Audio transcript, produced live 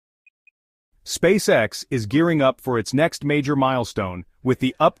SpaceX is gearing up for its next major milestone with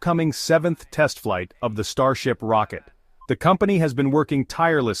the upcoming 7th test flight of the Starship rocket. The company has been working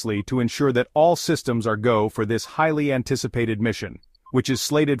tirelessly to ensure that all systems are go for this highly anticipated mission, which is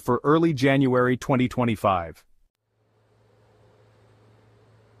slated for early January 2025.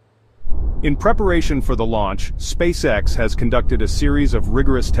 In preparation for the launch, SpaceX has conducted a series of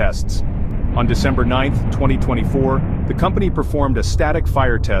rigorous tests. On December 9, 2024, the company performed a static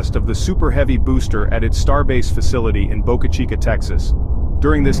fire test of the Super Heavy booster at its Starbase facility in Boca Chica, Texas.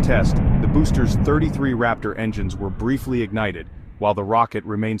 During this test, the booster's 33 Raptor engines were briefly ignited, while the rocket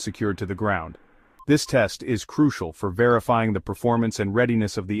remained secured to the ground. This test is crucial for verifying the performance and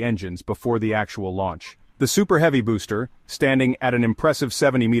readiness of the engines before the actual launch. The Super Heavy booster, standing at an impressive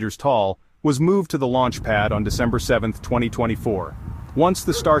 70 meters tall, was moved to the launch pad on December 7, 2024. Once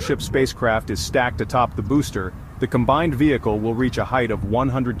the Starship spacecraft is stacked atop the booster, the combined vehicle will reach a height of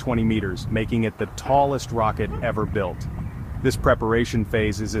 120 meters, making it the tallest rocket ever built. This preparation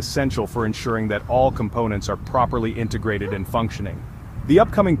phase is essential for ensuring that all components are properly integrated and functioning. The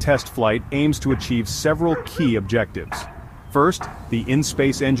upcoming test flight aims to achieve several key objectives. First, the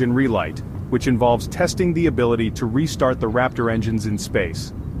in-space engine relight, which involves testing the ability to restart the Raptor engines in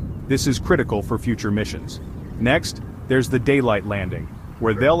space. This is critical for future missions. Next, there's the daylight landing,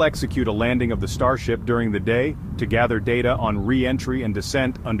 where they'll execute a landing of the Starship during the day to gather data on re-entry and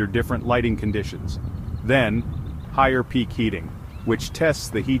descent under different lighting conditions. Then, higher peak heating, which tests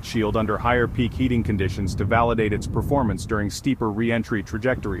the heat shield under higher peak heating conditions to validate its performance during steeper re-entry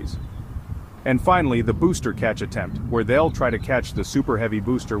trajectories. And finally, the booster catch attempt, where they'll try to catch the Super Heavy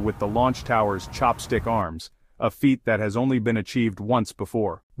booster with the launch tower's chopstick arms, a feat that has only been achieved once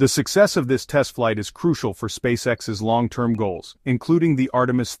before. The success of this test flight is crucial for SpaceX's long-term goals, including the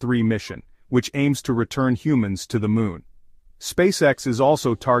Artemis 3 mission, which aims to return humans to the moon. SpaceX is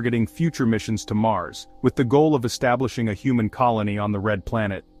also targeting future missions to Mars, with the goal of establishing a human colony on the Red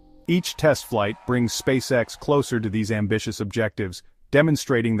Planet. Each test flight brings SpaceX closer to these ambitious objectives,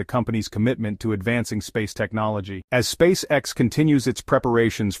 demonstrating the company's commitment to advancing space technology. As SpaceX continues its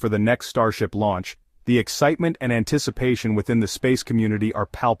preparations for the next Starship launch, the excitement and anticipation within the space community are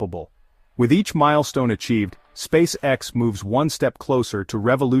palpable. With each milestone achieved, SpaceX moves one step closer to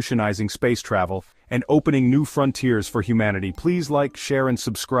revolutionizing space travel and opening new frontiers for humanity. Please like, share, and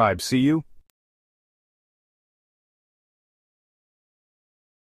subscribe. See you.